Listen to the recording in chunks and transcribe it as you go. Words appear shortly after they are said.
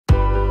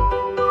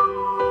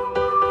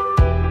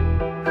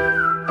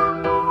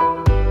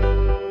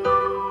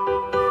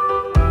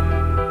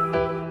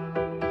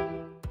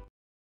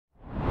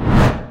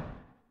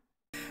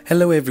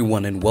Hello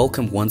everyone and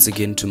welcome once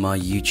again to my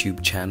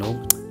YouTube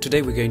channel.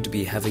 Today we're going to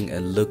be having a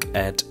look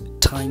at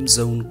time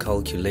zone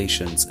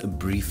calculations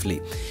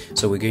briefly.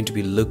 So we're going to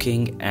be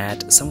looking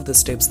at some of the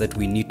steps that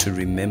we need to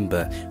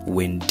remember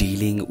when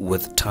dealing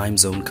with time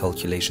zone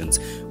calculations.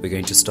 We're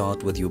going to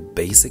start with your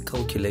basic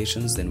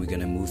calculations, then we're going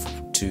to move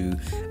to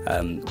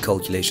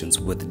calculations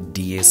with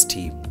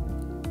DST.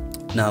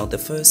 Now, the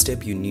first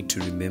step you need to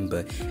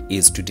remember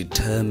is to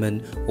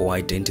determine or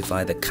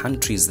identify the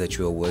countries that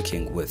you are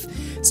working with.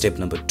 Step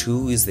number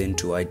 2 is then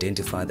to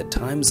identify the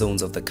time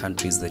zones of the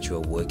countries that you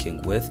are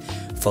working with,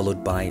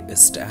 followed by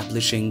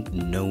establishing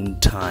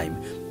known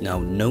time. Now,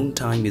 known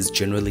time is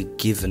generally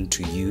given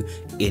to you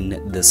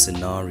in the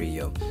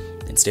scenario.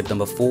 And step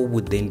number 4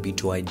 would then be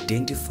to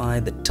identify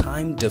the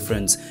time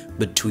difference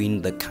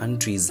between the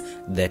countries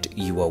that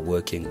you are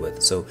working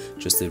with. So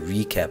just a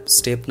recap: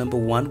 step number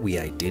 1, we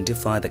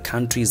identify the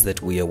countries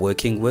that we are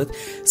working with.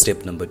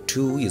 Step number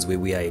 2 is where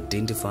we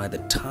identify the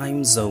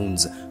time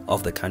zones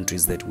of the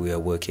countries that we are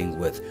working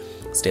with.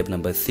 Step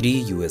number 3,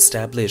 you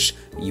establish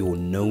your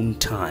known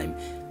time.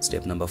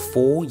 Step number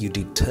 4, you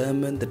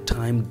determine the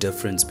time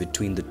difference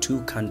between the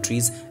two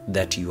countries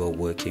that you are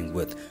working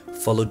with,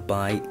 followed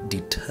by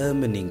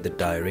determining the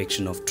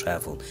direction of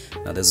travel.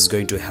 Now, this is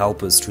going to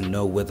help us to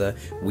know whether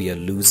we are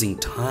losing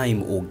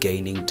time or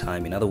gaining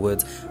time. In other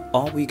words,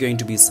 are we going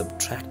to be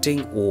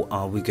subtracting or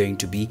are we going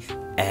to be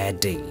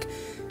adding?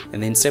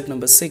 And then step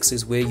number 6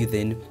 is where you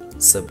then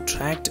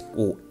subtract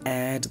or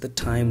add the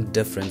time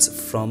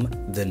difference from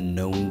the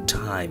known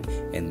time,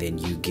 and then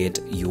you get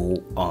your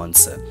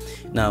answer.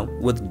 Now,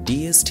 with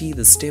DST,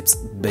 the steps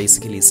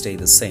basically stay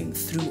the same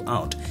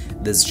throughout.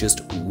 There's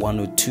just 1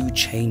 or 2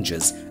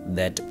 changes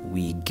that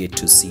we get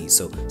to see.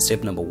 So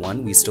step number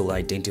 1, we still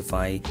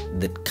identify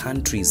the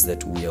countries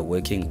that we are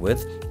working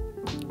with,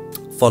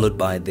 followed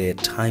by their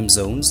time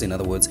zones. In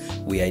other words,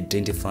 we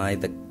identify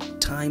the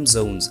time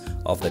zones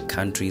of the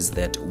countries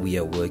that we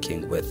are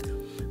working with.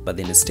 But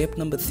then step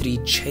number 3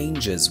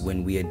 changes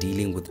when we are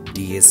dealing with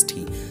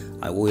DST.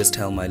 I always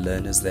tell my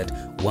learners that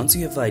once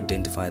you have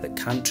identified the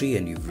country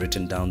and you've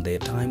written down their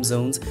time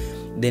zones,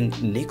 then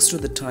next to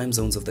the time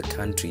zones of the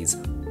countries,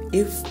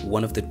 if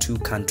one of the two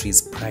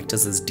countries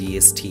practices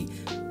DST,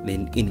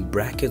 then in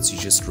brackets you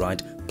just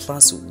write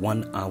plus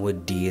 1 hour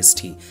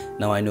DST.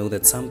 Now, I know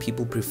that some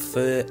people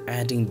prefer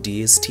adding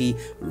DST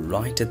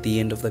right at the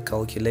end of the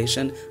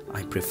calculation.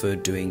 I prefer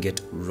doing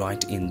it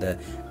right in the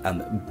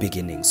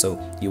beginning. So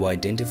you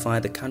identify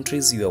the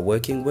countries you are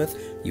working with,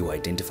 you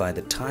identify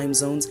the time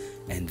zones,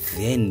 and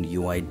then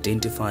you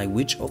identify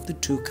which of the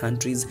two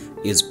countries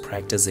is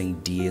practicing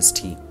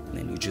DST. And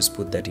then you just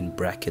put that in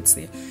brackets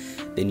there.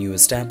 Then you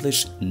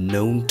establish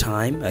known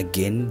time.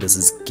 Again, this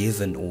is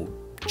given or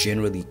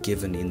generally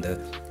given in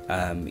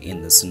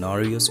the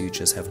scenario, so you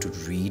just have to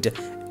read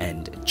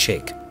and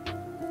check.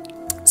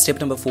 Step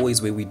number 4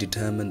 is where we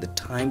determine the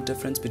time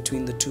difference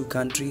between the two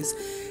countries,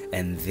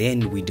 and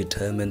then we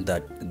determine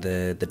that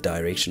the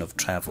direction of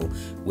travel,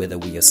 whether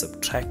we are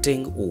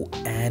subtracting or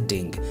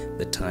adding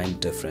the time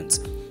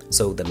difference.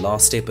 So the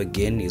last step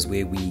again is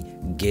where we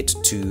get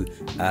to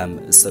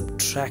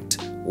subtract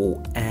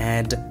or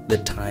add the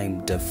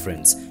time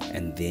difference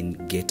and then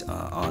get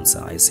our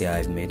answer. I say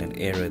I've made an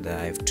error there.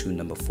 I have 2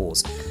 number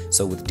 4s.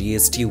 So with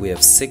DST we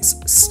have 6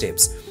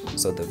 steps.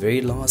 So the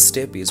very last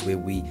step is where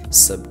we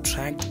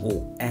subtract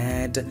or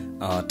add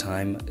our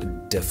time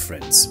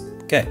difference.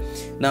 Okay,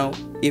 now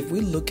if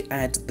we look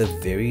at the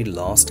very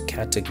last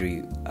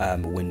category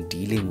when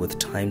dealing with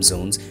time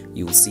zones,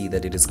 you'll see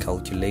that it is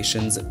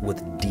calculations with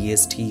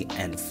DST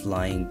and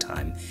flying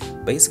time.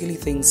 Basically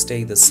things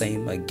stay the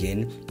same.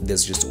 Again,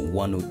 there's just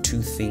 1 or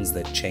 2 things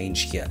that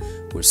change here.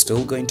 We're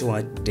still going to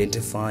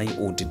identify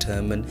or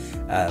determine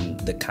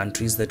the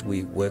countries that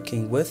we're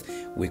working with.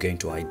 We're going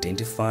to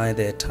identify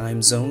their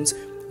time zones.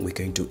 We're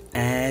going to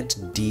add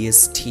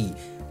DST.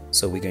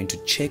 So we're going to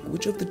check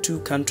which of the 2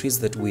 countries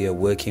that we are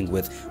working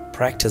with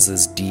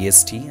practices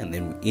DST, and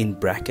then in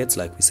brackets,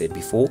 like we said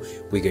before,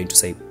 we're going to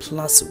say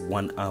plus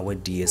 1 hour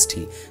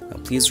DST. Now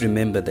please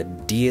remember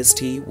that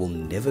DST will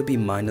never be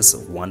minus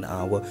 1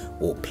 hour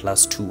or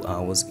plus 2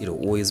 hours. It'll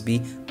always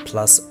be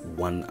plus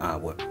 1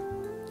 hour.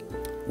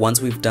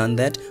 Once we've done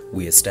that,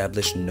 we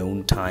establish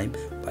known time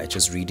by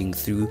just reading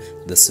through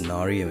the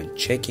scenario and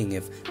checking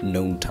if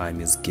known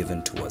time is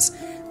given to us.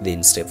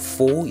 Then step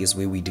 4 is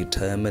where we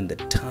determine the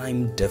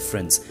time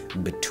difference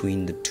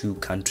between the two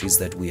countries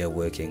that we are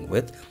working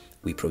with.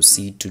 We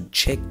proceed to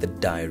check the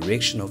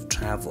direction of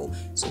travel.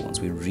 So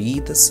once we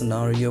read the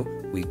scenario,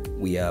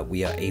 we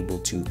are able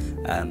to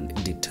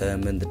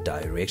determine the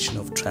direction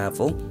of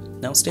travel.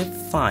 Now step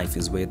 5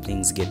 is where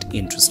things get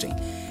interesting.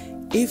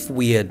 If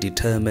we are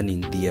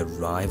determining the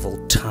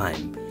arrival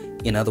time,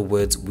 in other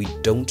words, we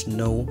don't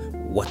know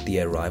what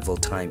the arrival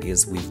time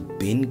is, we've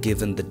been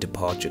given the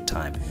departure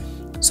time.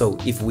 So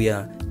if we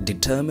are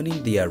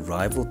determining the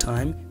arrival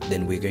time,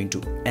 then we're going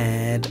to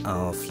add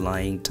our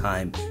flying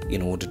time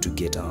in order to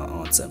get our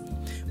answer.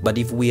 But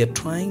if we are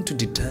trying to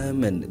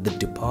determine the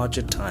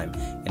departure time,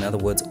 in other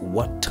words,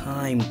 what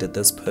time did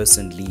this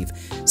person leave?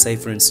 Say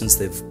for instance,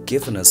 they've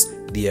given us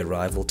the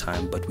arrival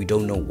time, but we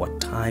don't know what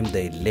time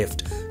they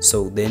left.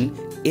 So then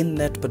in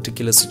that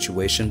particular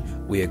situation,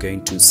 we are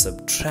going to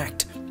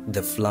subtract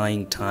the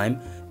flying time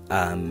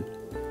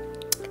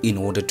in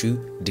order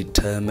to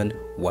determine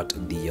what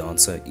the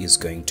answer is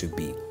going to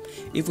be.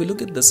 If we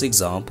look at this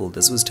example,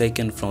 this was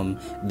taken from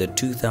the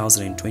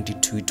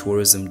 2022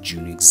 Tourism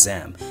June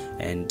exam,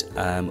 and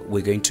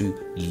we're going to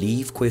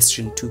leave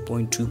question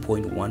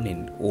 2.2.1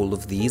 in all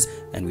of these,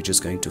 and we're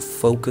just going to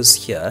focus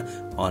here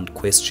on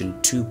question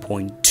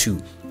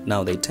 2.2.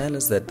 Now they tell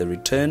us that the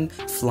return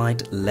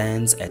flight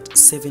lands at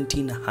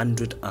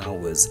 1700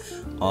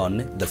 hours on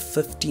the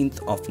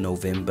 15th of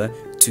November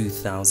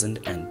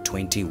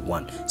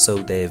 2021. So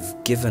they've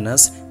given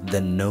us the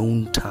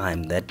known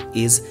time, that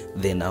is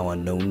then our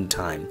known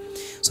time.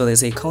 So they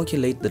say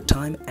calculate the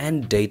time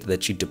and date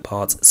that she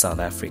departs South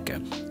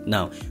Africa.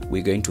 Now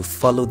we're going to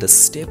follow the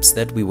steps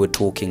that we were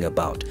talking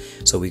about.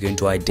 So we're going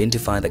to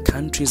identify the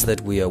countries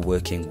that we are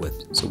working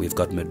with. So we've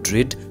got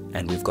Madrid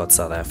and we've got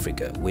South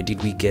Africa. Where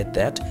did we get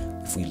that?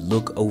 If we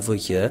look over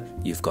here,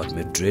 you've got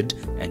Madrid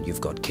and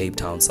you've got Cape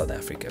Town, South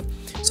Africa.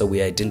 So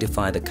we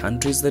identify the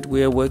countries that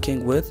we are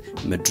working with,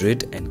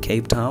 Madrid and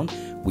Cape Town.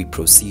 We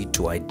proceed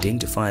to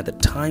identify the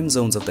time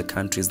zones of the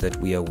countries that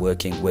we are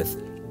working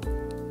with.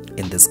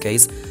 In this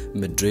case,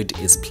 Madrid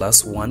is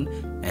 +1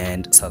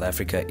 and South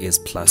Africa is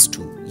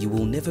 +2. You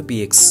will never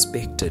be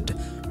expected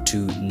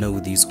to know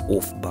these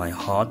off by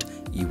heart.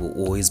 You will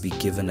always be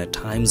given a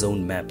time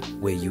zone map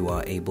where you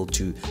are able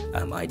to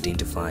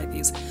identify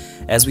these.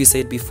 As we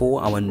said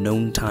before, our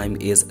known time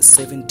is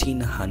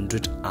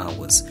 1700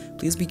 hours.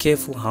 Please be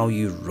careful how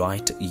you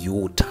write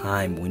your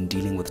time when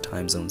dealing with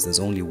time zones. There's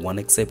only one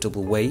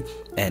acceptable way,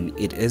 and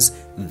it is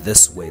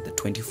this way, the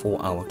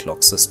 24-hour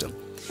clock system.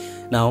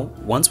 Now,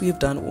 once we have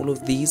done all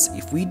of these,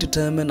 if we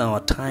determine our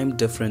time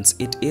difference,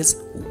 it is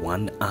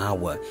 1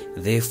 hour.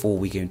 Therefore,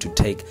 we're going to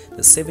take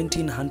the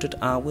 1700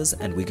 hours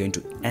and we're going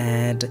to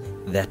add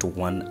that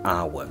 1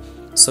 hour.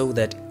 So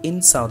that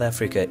in South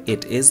Africa,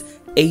 it is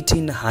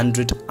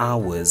 1800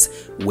 hours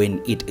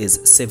when it is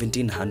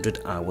 1700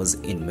 hours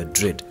in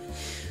Madrid.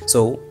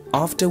 So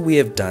after we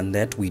have done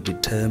that, we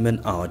determine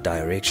our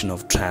direction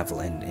of travel,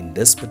 and in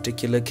this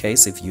particular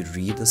case, if you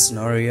read the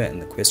scenario and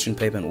the question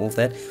paper and all of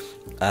that,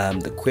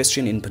 the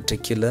question in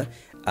particular,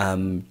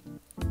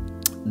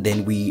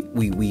 then we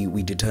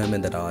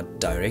determine that our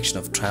direction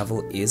of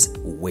travel is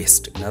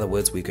west. In other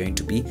words, we're going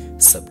to be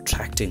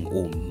subtracting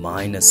or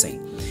minusing.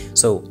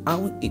 So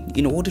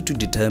in order to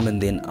determine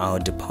then our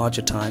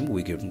departure time,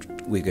 we're going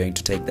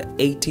to take the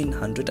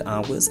 1800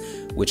 hours,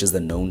 which is the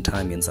known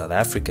time in South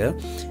Africa,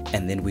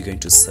 and then we're going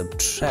to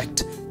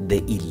subtract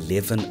the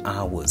 11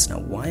 hours. Now,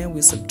 why are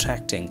we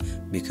subtracting?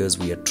 Because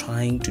we are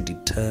trying to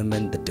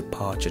determine the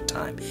departure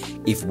time.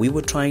 If we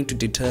were trying to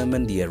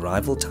determine the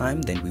arrival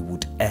time, then we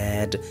would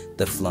add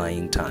the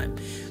flying time.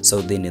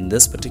 So then in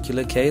this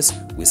particular case,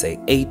 we say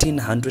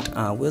 1800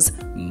 hours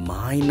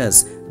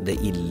minus the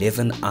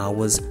 11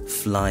 hours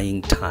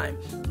flying time,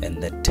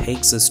 and that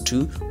takes us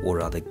to, or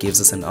rather gives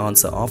us an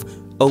answer of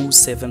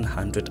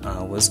 0700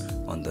 hours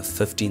on the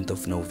 15th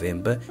of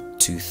November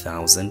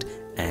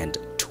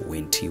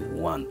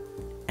 2021.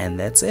 And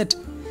that's it.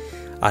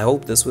 I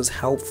hope this was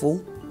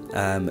helpful.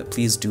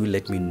 Please do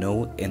let me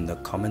know in the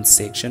comment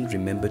section.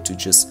 Remember to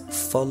just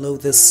follow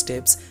the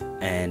steps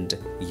and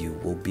you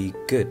will be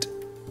good.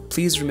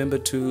 Please remember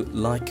to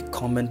like,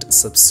 comment,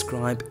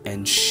 subscribe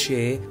and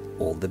share.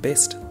 All the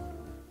best.